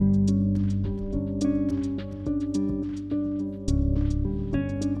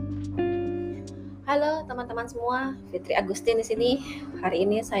teman-teman semua, Fitri Agustin di sini. Hari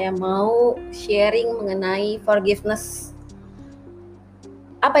ini saya mau sharing mengenai forgiveness.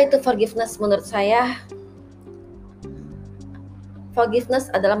 Apa itu forgiveness menurut saya? Forgiveness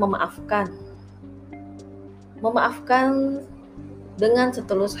adalah memaafkan. Memaafkan dengan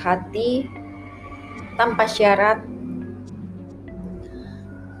setulus hati, tanpa syarat.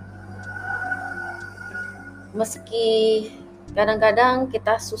 Meski kadang-kadang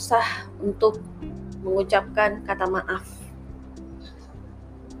kita susah untuk mengucapkan kata maaf.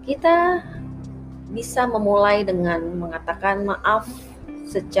 Kita bisa memulai dengan mengatakan maaf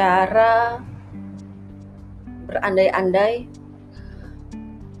secara berandai-andai,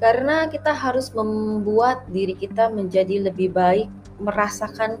 karena kita harus membuat diri kita menjadi lebih baik,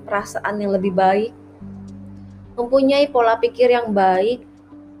 merasakan perasaan yang lebih baik, mempunyai pola pikir yang baik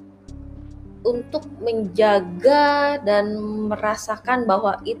untuk menjaga dan merasakan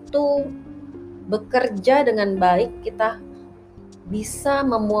bahwa itu bekerja dengan baik. Kita bisa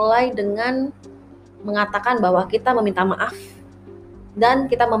memulai dengan mengatakan bahwa kita meminta maaf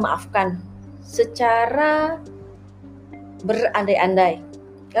dan kita memaafkan secara berandai-andai.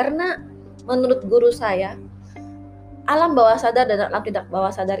 Karena menurut guru saya, alam bawah sadar dan alam tidak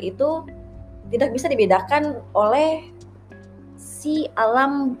bawah sadar itu tidak bisa dibedakan oleh si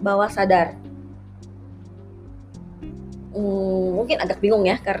alam bawah sadar. Mungkin agak bingung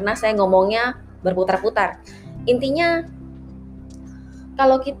ya, karena saya ngomongnya berputar-putar. Intinya,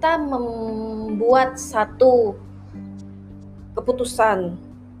 kalau kita membuat satu keputusan,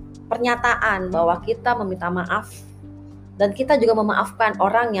 pernyataan bahwa kita meminta maaf, dan kita juga memaafkan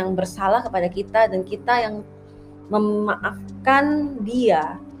orang yang bersalah kepada kita, dan kita yang memaafkan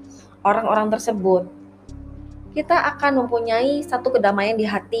dia, orang-orang tersebut, kita akan mempunyai satu kedamaian di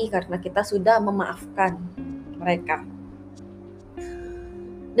hati karena kita sudah memaafkan mereka.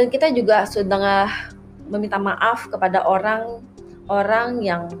 Dan kita juga sudah meminta maaf kepada orang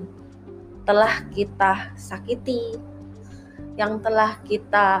yang telah kita sakiti, yang telah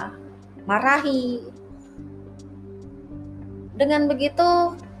kita marahi. Dengan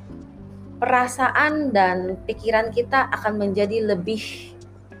begitu, perasaan dan pikiran kita akan menjadi lebih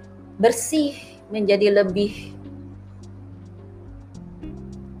bersih, menjadi lebih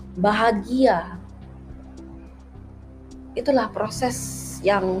bahagia. Itulah proses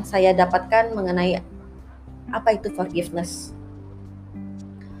yang saya dapatkan mengenai apa itu forgiveness.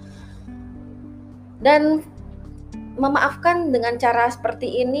 Dan memaafkan dengan cara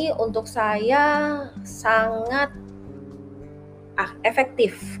seperti ini untuk saya sangat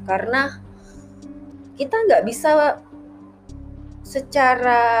efektif, karena kita nggak bisa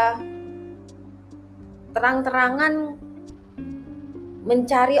secara terang-terangan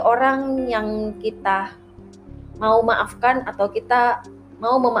mencari orang yang kita mau maafkan atau kita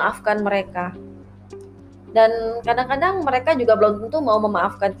mau memaafkan mereka. Dan kadang-kadang mereka juga belum tentu mau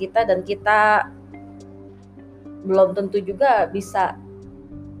memaafkan kita, dan kita belum tentu juga bisa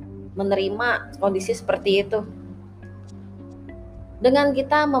menerima kondisi seperti itu. Dengan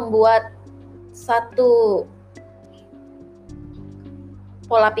kita membuat satu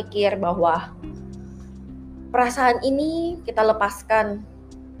pola pikir bahwa perasaan ini kita lepaskan,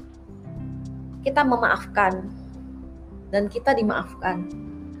 kita memaafkan, dan kita dimaafkan.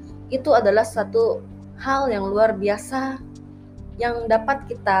 Itu adalah satu hal yang luar biasa yang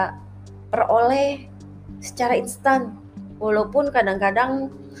dapat kita peroleh secara instan. Walaupun kadang-kadang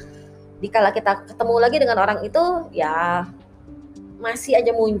dikala kita ketemu lagi dengan orang itu, ya masih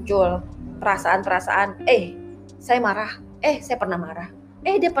aja muncul perasaan-perasaan, saya marah, saya pernah marah,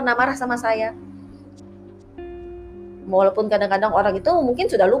 dia pernah marah sama saya. Walaupun kadang-kadang orang itu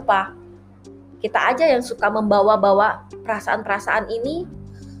mungkin sudah lupa, kita aja yang suka membawa-bawa perasaan-perasaan ini,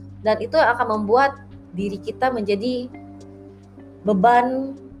 dan itu akan membuat diri kita menjadi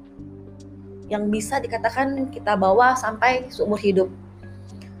beban yang bisa dikatakan kita bawa sampai seumur hidup.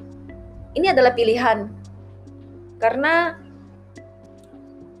 Ini adalah pilihan, karena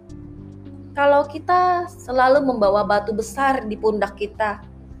kalau kita selalu membawa batu besar di pundak kita,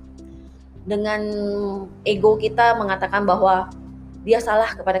 dengan ego kita mengatakan bahwa dia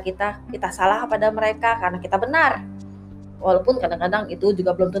salah kepada kita, kita salah kepada mereka karena kita benar. Walaupun kadang-kadang itu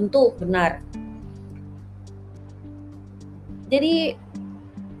juga belum tentu benar. Jadi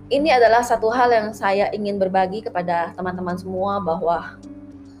ini adalah satu hal yang saya ingin berbagi kepada teman-teman semua, bahwa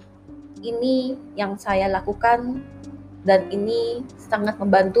ini yang saya lakukan dan ini sangat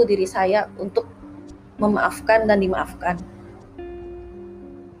membantu diri saya untuk memaafkan dan dimaafkan.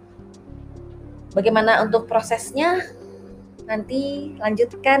 Bagaimana untuk prosesnya? Nanti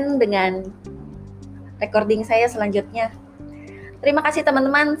lanjutkan dengan recording saya selanjutnya. Terima kasih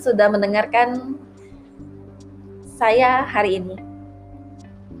teman-teman sudah mendengarkan saya hari ini.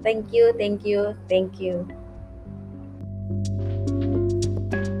 Thank you, thank you, thank you.